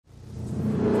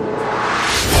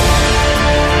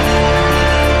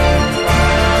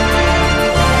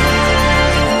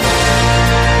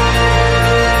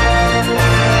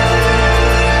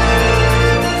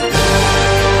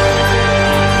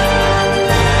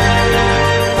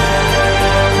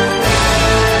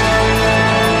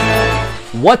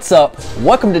What's up?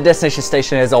 Welcome to Destination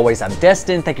Station. As always, I'm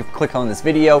Destin. Thank you for clicking on this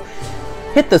video.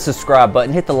 Hit the subscribe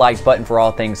button, hit the like button for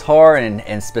all things horror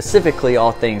and specifically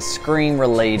all things Scream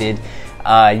related.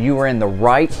 You are in the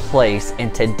right place,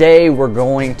 and today we're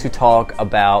going to talk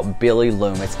about Billy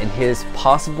Loomis and his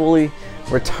possibly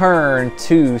return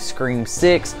to Scream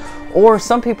 6, or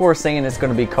some people are saying it's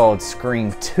going to be called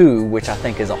Scream 2, which I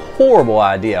think is a horrible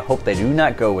idea. I hope they do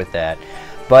not go with that.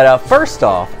 But first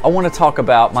off, I want to talk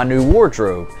about my new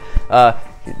wardrobe.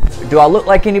 Do I look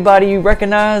like anybody you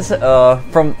recognize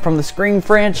from the Scream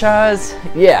franchise?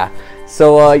 Yeah.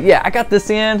 So yeah, I got this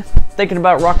in. Thinking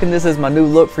about rocking this as my new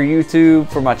look for YouTube,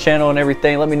 for my channel and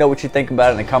everything. Let me know what you think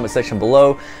about it in the comment section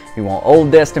below. You want old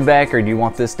Destin back, or do you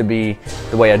want this to be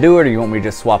the way I do it, or you want me to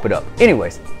just swap it up?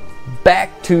 Anyways,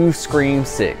 back to Scream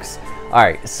 6.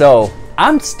 Alright, so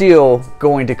I'm still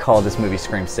going to call this movie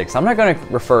Scream 6. I'm not going to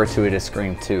refer to it as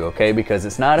Scream 2, okay? Because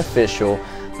it's not official,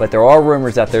 but there are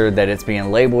rumors out there that it's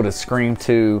being labeled as Scream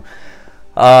 2.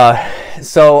 I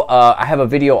have a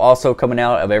video also coming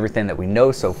out of everything that we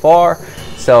know so far.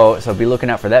 So be looking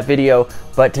out for that video.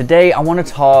 But today I want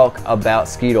to talk about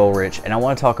Skeet Ulrich, and I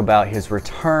want to talk about his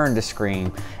return to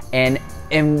Scream. And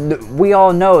we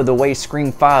all know the way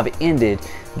Scream 5 ended,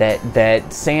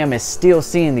 that Sam is still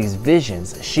seeing these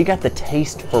visions. She got the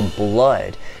taste for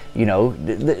blood. You know,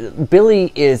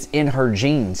 Billy is in her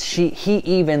genes. He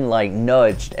even like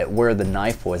nudged at where the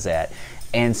knife was at.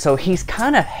 And so he's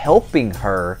kind of helping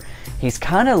her. He's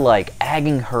kind of like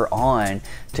egging her on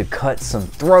to cut some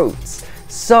throats.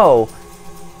 So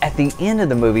at the end of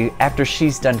the movie, after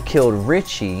she's done killed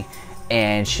Richie,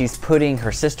 and she's putting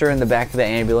her sister in the back of the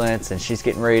ambulance, and she's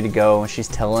getting ready to go, and she's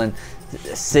telling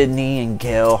Sydney and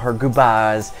Gail her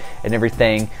goodbyes and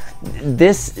everything.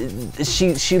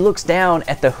 She looks down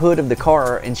at the hood of the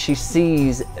car, and she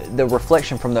sees the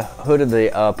reflection from the hood of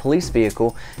the police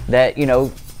vehicle that, you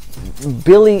know,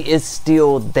 Billy is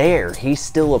still there. He's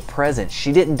still a presence.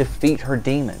 She didn't defeat her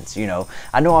demons, you know.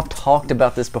 I know I've talked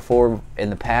about this before in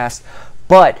the past,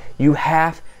 but you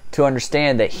have to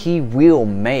understand that he will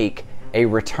make a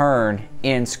return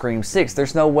in Scream 6.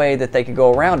 There's no way that they could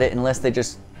go around it unless they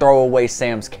just throw away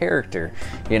Sam's character,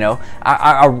 you know.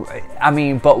 I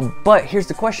mean, but here's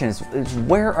the question: is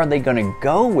where are they going to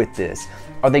go with this?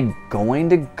 Are they going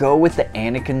to go with the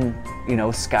Anakin, you know,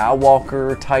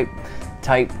 Skywalker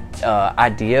type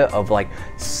idea of like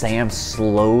Sam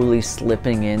slowly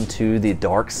slipping into the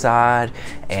dark side,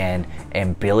 and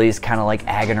Billy's kind of like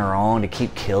egging her on to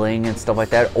keep killing and stuff like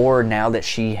that? Or now that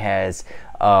she has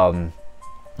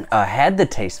had the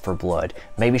taste for blood,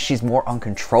 maybe she's more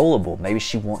uncontrollable. Maybe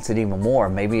she wants it even more.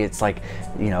 Maybe it's like,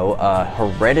 you know,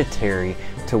 hereditary,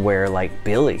 to where like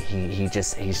Billy, he's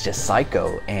just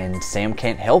psycho, and Sam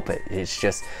can't help it. It's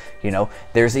just, you know,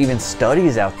 there's even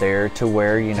studies out there to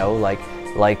where, you know, like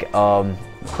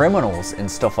criminals and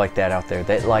stuff like that out there,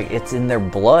 that like it's in their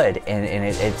blood, and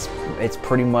it's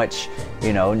pretty much,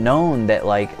 you know, known that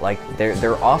like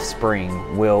their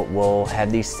offspring will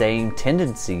have these same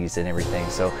tendencies and everything.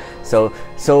 So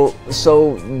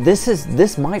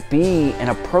this might be an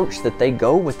approach that they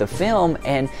go with the film,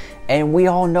 and we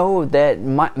all know that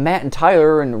Matt and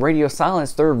Tyler and Radio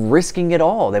Silence, they're risking it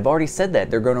all. They've already said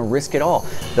that they're going to risk it all.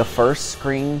 The first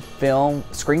Scream film,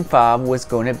 Scream 5, was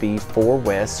going to be for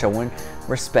West, showing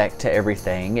respect to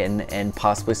everything and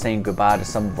possibly saying goodbye to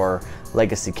some of our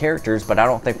legacy characters. But I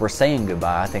don't think we're saying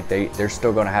goodbye. I think they're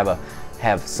still going to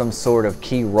have some sort of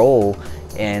key role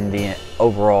in the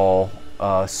overall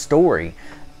story.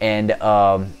 And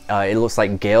it looks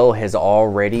like Gail has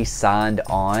already signed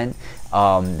on.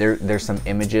 There's some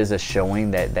images of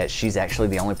showing that she's actually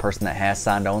the only person that has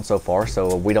signed on so far,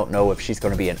 so we don't know if she's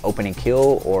going to be an opening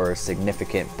kill or a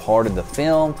significant part of the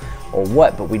film or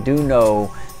what, but we do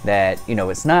know that, you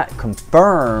know, it's not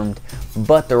confirmed,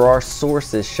 but there are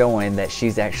sources showing that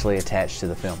she's actually attached to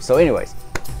the film. So anyways,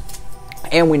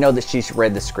 and we know that she's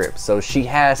read the script, so she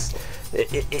has.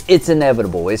 It's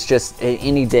inevitable. It's just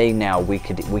any day now we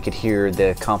could hear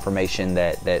the confirmation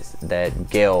that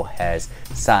Gail has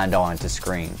signed on to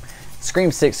Scream.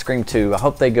 Scream 6, Scream 2. I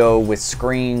hope they go with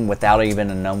Scream without even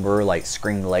a number, like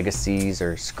Scream Legacies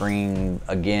or Scream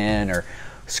Again or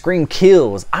Scream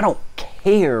Kills. I don't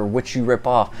care what you rip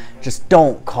off. Just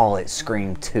don't call it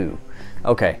Scream 2.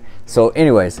 Okay, so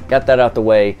anyways, got that out the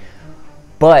way.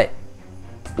 But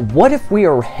what if we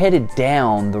are headed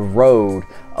down the road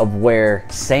of where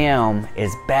Sam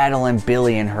is battling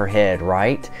Billy in her head,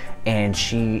 right? And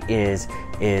she is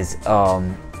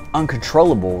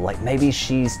uncontrollable. Like maybe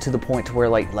she's to the point to where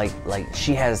like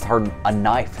she has a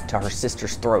knife to her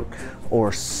sister's throat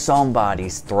or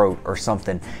somebody's throat or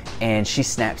something, and she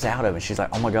snaps out of it. She's like,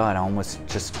 oh my God, I almost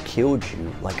just killed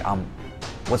you. Like,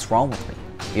 what's wrong with me?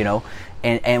 You know?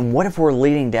 And what if we're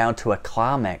leading down to a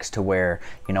climax to where,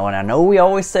 you know, and I know we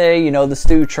always say, you know, the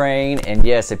Stu train, and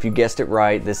yes, if you guessed it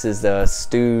right, this is the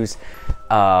Stu's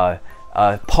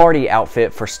party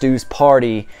outfit for Stu's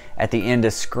party at the end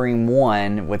of Scream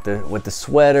 1 with the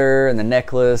sweater and the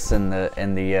necklace and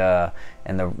the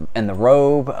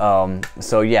robe.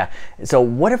 So yeah. So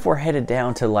what if we're headed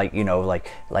down to like, you know,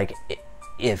 like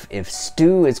if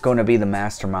Stu is going to be the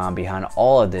mastermind behind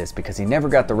all of this because he never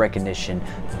got the recognition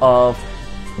of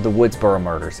the Woodsboro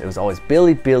murders. It was always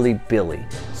Billy, Billy, Billy.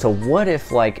 So what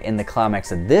if like in the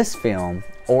climax of this film,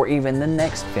 or even the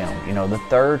next film, you know, the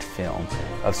third film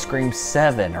of Scream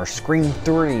 7 or Scream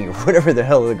 3 or whatever the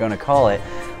hell they're going to call it,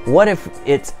 what if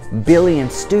it's Billy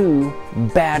and Stu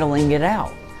battling it out?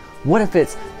 What if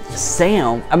it's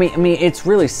Sam? I mean, it's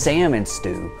really Sam and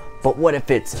Stu. But what if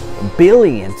it's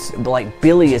Billy and like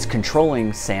Billy is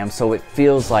controlling Sam, so it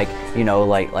feels like, you know,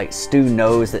 like Stu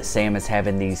knows that Sam is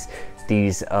having these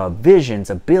visions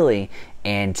of Billy,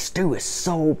 and Stu is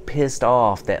so pissed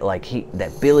off that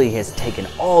that Billy has taken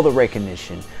all the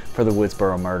recognition for the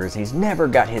Woodsboro murders. He's never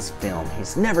got his film,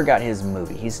 he's never got his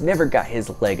movie, he's never got his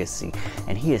legacy,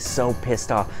 and he is so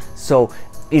pissed off. So,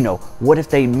 you know, what if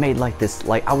they made like this,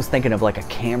 like I was thinking of like a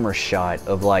camera shot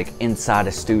of like inside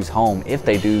of Stu's home, if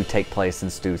they do take place in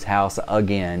Stu's house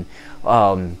again,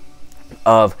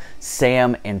 of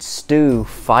Sam and Stu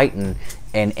fighting,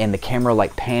 and the camera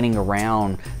like panning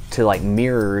around to like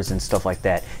mirrors and stuff like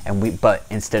that, but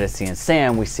instead of seeing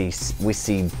Sam, we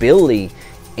see Billy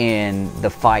in the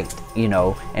fight, you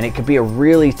know, and it could be a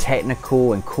really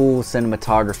technical and cool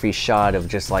cinematography shot of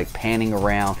just like panning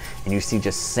around, and you see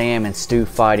just Sam and Stu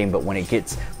fighting, but when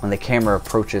the camera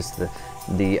approaches the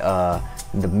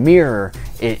mirror,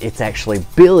 it's actually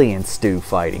Billy and Stu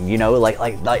fighting, you know,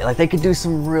 like they could do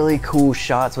some really cool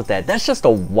shots with that. That's just a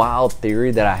wild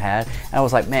theory that I had, and I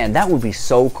was like, man, that would be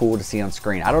so cool to see on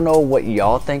screen. I don't know what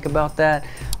y'all think about that,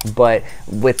 but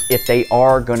if they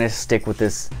are gonna stick with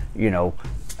this, you know,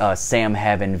 Sam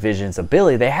having visions of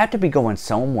Billy, they have to be going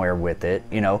somewhere with it,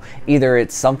 you know. Either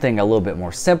it's something a little bit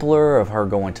more simpler of her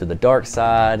going to the dark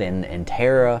side, and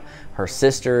Tara, her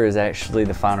sister, is actually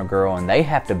the final girl and they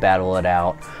have to battle it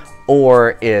out,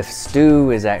 or if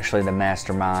Stu is actually the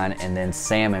mastermind and then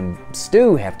Sam and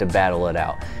Stu have to battle it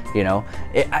out, you know.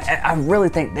 I really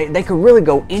think they could really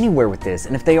go anywhere with this,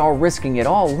 and if they are risking it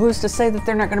all, who's to say that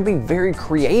they're not going to be very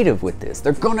creative with this?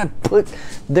 They're going to put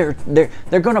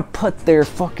their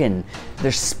fucking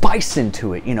spice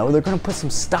into it, you know. They're going to put some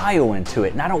style into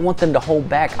it, and I don't want them to hold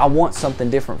back. I want something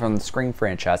different from the Scream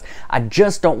franchise. I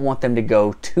just don't want them to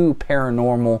go too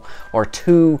paranormal or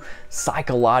too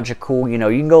psychological. You know,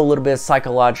 you can go a little bit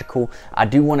psychological. I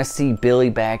do want to see Billy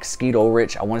back, Skeet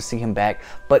Ulrich. I want to see him back,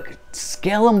 but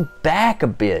scale him back a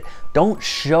bit. Don't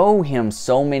show him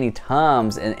so many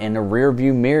times in the rear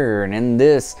view mirror and in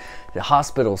this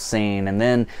hospital scene, and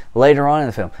then later on in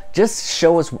the film. Just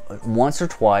show us once or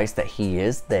twice that he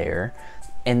is there,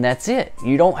 and that's it.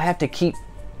 You don't have to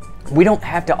we don't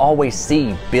have to always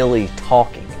see Billy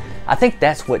talking. I think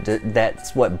that's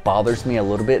what bothers me a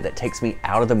little bit, that takes me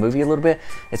out of the movie a little bit.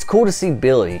 It's cool to see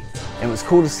Billy, and it was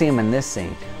cool to see him in this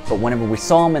scene, but whenever we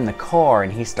saw him in the car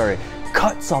and he started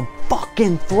cut some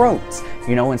fucking throats,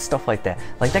 you know, and stuff like that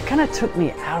kind of took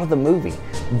me out of the movie.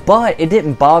 But it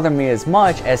didn't bother me as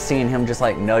much as seeing him just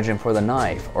like nudging for the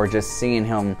knife, or just seeing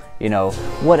him, you know,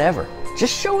 whatever.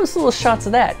 Just show us little shots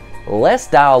of that. Less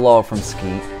dialogue from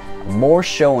Skeet, more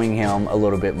showing him a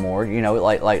little bit more, you know,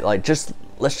 like just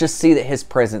let's just see that his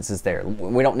presence is there.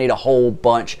 We don't need a whole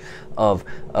bunch of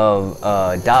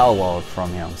dialogue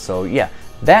from him. So yeah,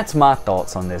 that's my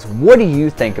thoughts on this. What do you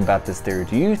think about this theory?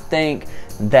 Do you think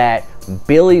that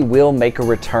Billy will make a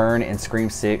return in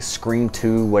Scream 6, Scream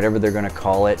 2, whatever they're going to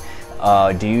call it?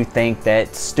 Do you think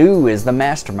that Stu is the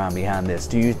mastermind behind this?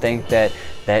 Do you think that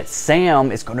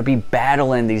Sam is going to be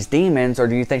battling these demons, or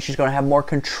do you think she's going to have more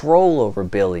control over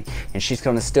Billy and she's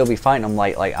going to still be fighting them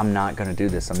like I'm not going to do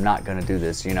this, I'm not going to do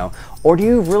this, you know? Or do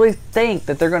you really think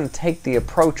that they're going to take the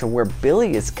approach of where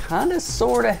Billy is kind of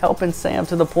sort of helping Sam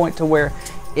to the point to where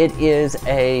it is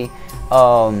a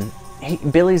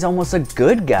Billy's almost a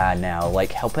good guy now,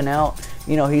 like helping out,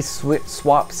 you know, he's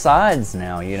swapped sides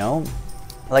now, you know?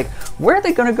 Like, where are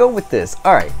they going to go with this?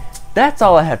 All right, that's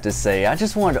all I have to say. I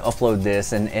just wanted to upload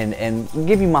this and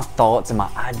give you my thoughts and my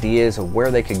ideas of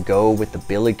where they could go with the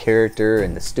Billy character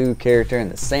and the Stu character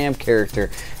and the Sam character,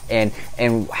 and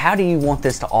how do you want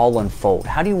this to all unfold?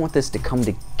 How do you want this to come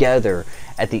together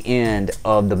at the end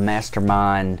of the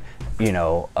mastermind, you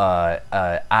know,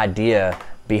 idea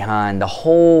behind the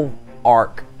whole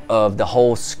arc of the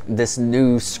whole this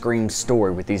new Scream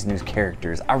story with these new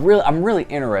characters? I'm really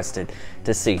interested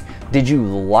to see. Did you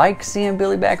like seeing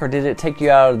Billy back, or did it take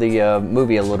you out of the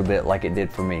movie a little bit like it did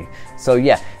for me? So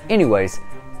yeah, anyways,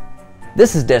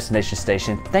 this is Destination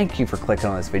Station. Thank you for clicking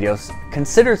on this video.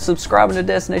 Consider subscribing to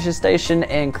Destination Station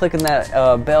and clicking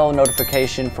that bell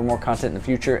notification for more content in the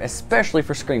future, especially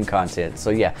for Scream content. So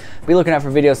yeah, be looking out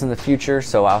for videos in the future.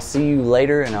 So I'll see you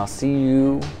later, and I'll see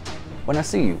you when I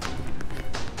see you.